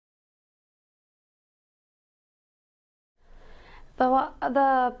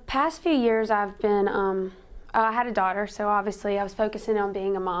The past few years I've been, I had a daughter, so obviously I was focusing on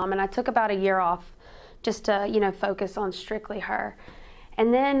being a mom, and I took about a year off just to, focus on strictly her.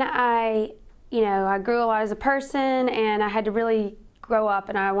 And then I grew a lot as a person, and I had to really grow up,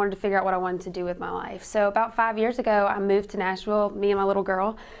 and I wanted to figure out what I wanted to do with my life. So about 5 years ago, I moved to Nashville, me and my little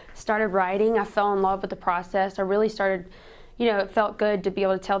girl, started writing. I fell in love with the process. I really started, it felt good to be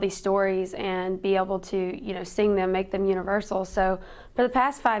able to tell these stories and be able to, sing them, make them universal. So for the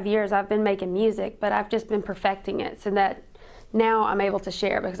past 5 years, I've been making music, but I've just been perfecting it so that now I'm able to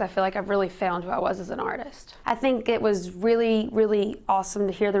share, because I feel like I've really found who I was as an artist. I think it was really, really awesome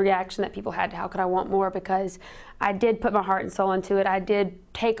to hear the reaction that people had to How Could I Want More, because I did put my heart and soul into it. I did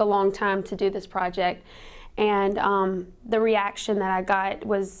take a long time to do this project, and the reaction that I got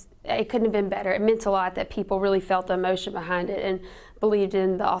was, it couldn't have been better. It meant a lot that people really felt the emotion behind it and believed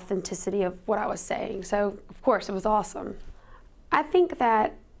in the authenticity of what I was saying. So, of course, it was awesome. I think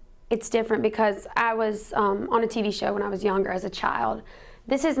that it's different because I was on a TV show when I was younger as a child.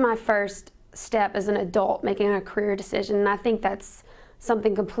 This is my first step as an adult making a career decision, and I think that's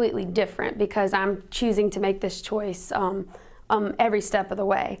something completely different because I'm choosing to make this choice every step of the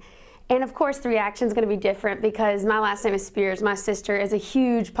way. And of course the reaction is going to be different because my last name is Spears. My sister is a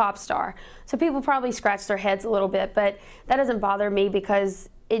huge pop star. So people probably scratch their heads a little bit, but that doesn't bother me because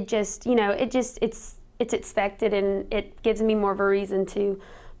it just, it's expected, and it gives me more of a reason to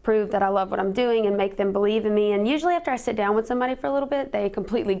prove that I love what I'm doing and make them believe in me. And usually after I sit down with somebody for a little bit, they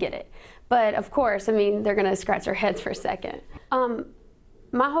completely get it. But of course, they're going to scratch their heads for a second.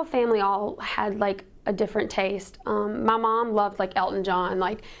 My whole family all had like a different taste. My mom loved like Elton John.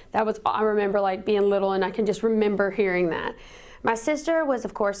 Like that was, I remember like being little, and I can just remember hearing that. My sister was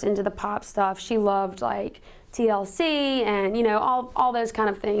of course into the pop stuff. She loved like TLC and all those kind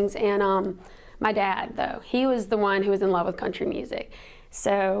of things. And my dad, though, he was the one who was in love with country music.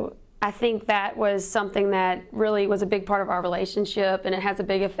 So I think that was something that really was a big part of our relationship, and it has a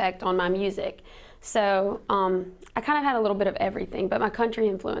big effect on my music. So I kind of had a little bit of everything, but my country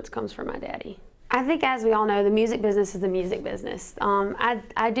influence comes from my daddy. I think, as we all know, the music business is the music business.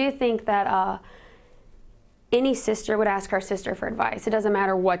 I do think that any sister would ask her sister for advice. It doesn't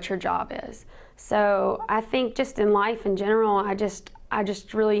matter what your job is. So I think just in life in general, I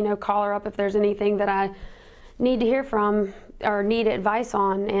just really call her up if there's anything that I need to hear from or need advice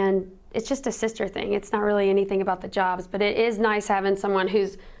on, and it's just a sister thing. It's not really anything about the jobs, but it is nice having someone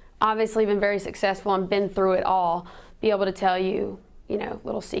who's obviously been very successful and been through it all be able to tell you,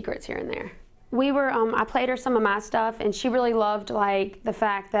 little secrets here and there. I played her some of my stuff, and she really loved like the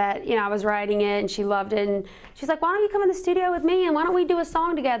fact that I was writing it, and she loved it, and she's like, why don't you come in the studio with me and why don't we do a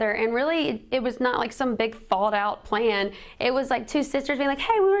song together? And really it was not like some big thought out plan. It was like two sisters being like,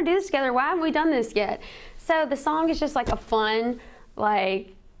 hey, we want to do this together, why haven't we done this yet? So the song is just like a fun,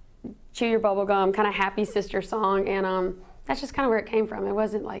 like chew your bubble gum kind of happy sister song, and that's just kind of where it came from. It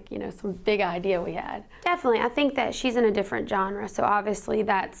wasn't like, some big idea we had. Definitely, I think that she's in a different genre, so obviously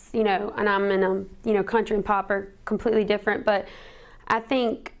that's, and I'm in country and pop are completely different, but I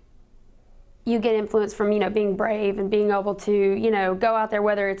think you get influence from, being brave and being able to, go out there,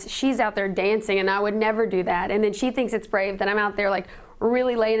 whether it's she's out there dancing, and I would never do that, and then she thinks it's brave that I'm out there like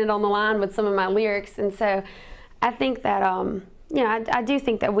really laying it on the line with some of my lyrics. And so I think that, I do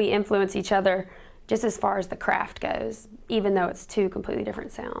think that we influence each other just as far as the craft goes, even though it's two completely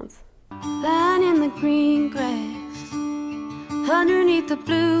different sounds. Lying in the green grass, underneath the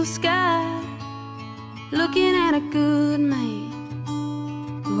blue sky, looking at a good man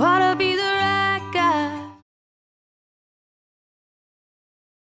who ought to